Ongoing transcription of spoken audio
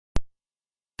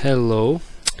Hello.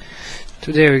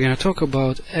 Today we're going to talk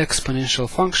about exponential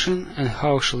function and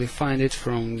how actually find it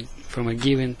from a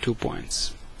given 2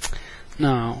 points.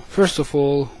 Now, first of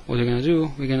all, what we're going to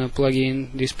do, we're going to plug in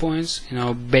these points in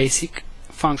our basic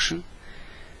function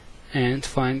and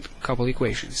find a couple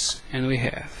equations. And we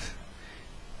have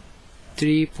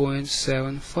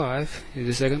 3.75 is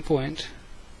the second point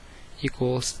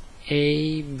equals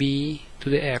ab to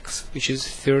the x, which is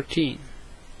 13.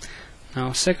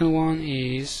 Now second one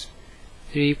is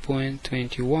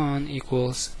 3.21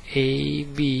 equals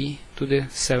ab to the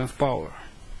 7th power.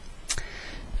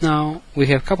 Now we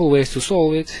have a couple ways to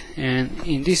solve it, and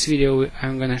in this video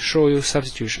I'm gonna show you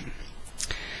substitution.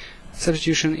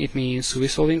 Substitution, it means we're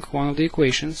solving one of the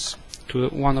equations to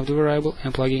one of the variable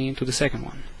and plugging into the second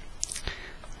one.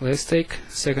 Let's take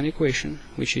second equation,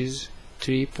 which is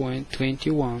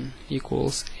 3.21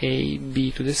 equals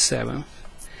ab to the 7th,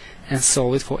 and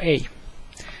solve it for a.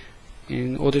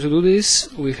 In order to do this,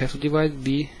 we have to divide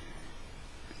by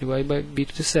b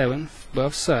to the 7th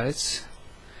both sides,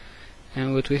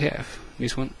 and what we have,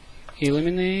 this one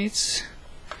eliminates,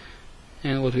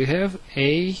 and what we have,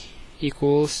 a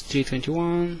equals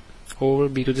 321 over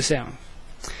b to the 7th.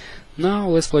 Now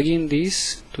let's plug in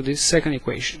this to this second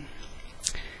equation,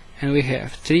 and we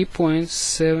have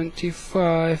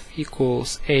 3.75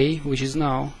 equals a, which is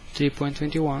now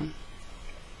 3.21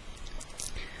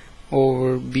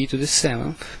 over b to the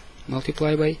 7th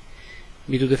multiplied by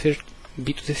b to the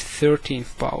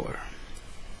 13th power.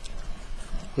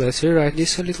 Let's rewrite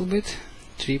this a little bit.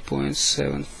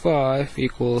 3.75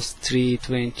 equals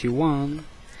 321,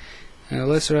 and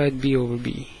let's write b over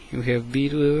b. We have b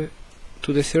to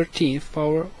the 13th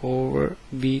power over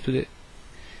b to the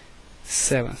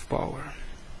 7th power.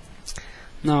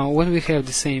 Now when we have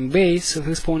the same base of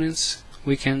exponents,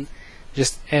 we can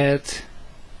just add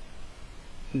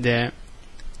the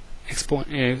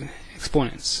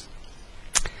exponents.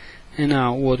 And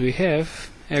now what we have,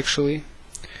 actually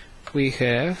we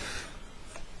have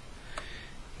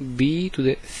b to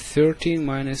the 13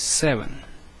 minus 7,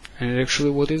 and actually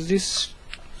what is this?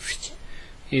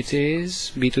 It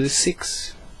is b to the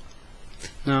 6.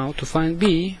 Now to find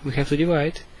b, we have to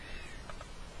divide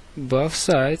both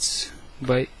sides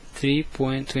by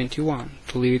 3.21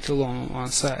 to leave it alone on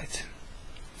one side.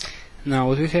 Now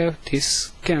what we have,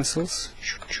 this cancels,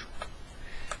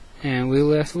 and we're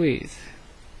left with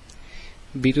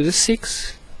b to the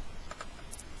 6,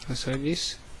 let's write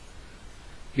this,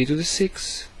 b to the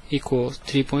 6 equals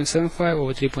 3.75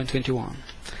 over 3.21.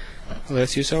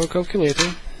 Let's use our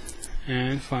calculator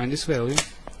and find this value.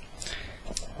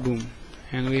 Boom,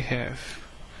 and we have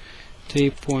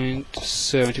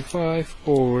 3.75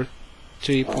 over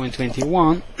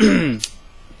 3.21.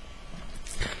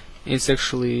 It's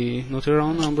actually not a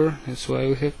round number, that's why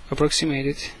we have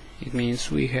approximated. It means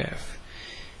we have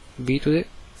b to the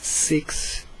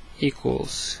 6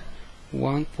 equals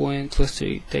 1 point, let's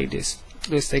take 3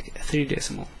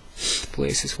 decimal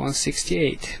places,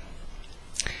 168.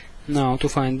 Now to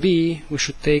find b, we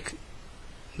should take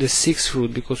the 6th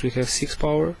root, because we have 6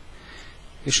 power.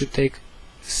 We should take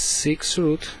 6th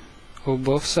root of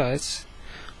both sides,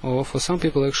 or for some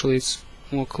people actually it's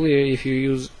more clear if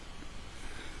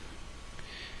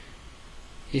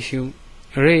you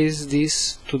raise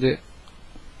this to the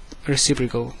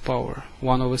reciprocal power,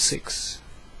 1 over 6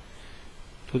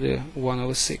 to the 1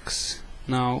 over 6.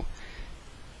 Now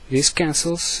this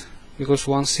cancels, because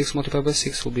 1/6 multiplied by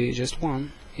 6 will be just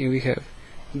 1, and we have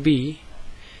b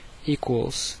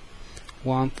equals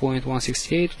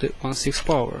 1.168 to the 1/6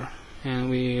 power, and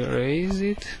we raise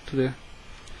it to the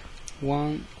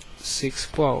 1/6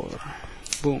 power.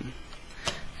 Boom.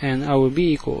 And our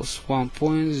b equals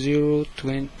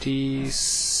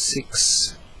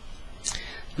 1.026.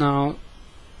 Now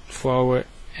for our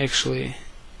actually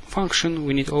function,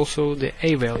 we need also the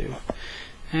a value,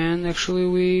 and actually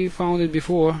we found it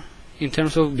before in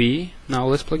terms of b. Now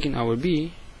let's plug in our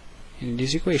b in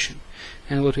this equation,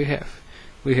 and what we have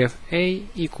a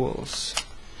equals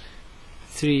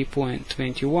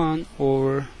 3.21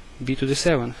 over b to the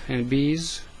 7th, and b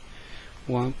is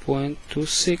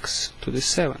 1.26 to the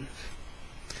 7th,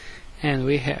 and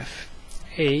we have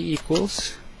a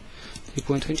equals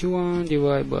 3.21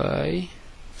 divided by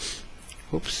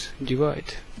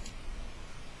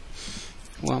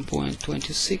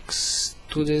 1.26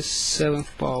 to the 7th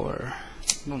power.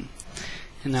 Boom.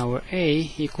 And our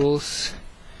a equals,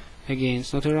 again,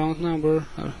 it's not a round number,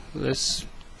 let's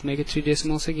make it 3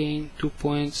 decimals again,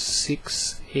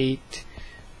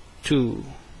 2.682.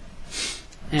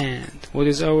 And what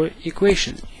is our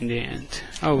equation in the end?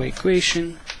 Our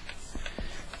equation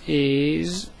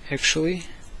is actually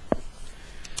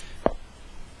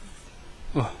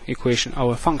equation,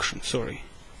 our function, sorry,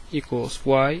 equals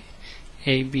y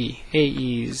AB. A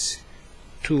is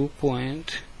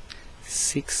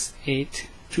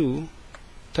 2.682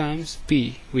 times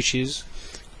B, which is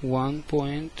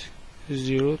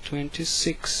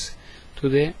 1.026 to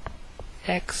the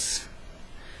x,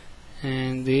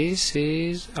 and this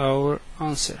is our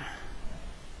answer.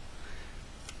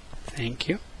 Thank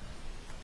you.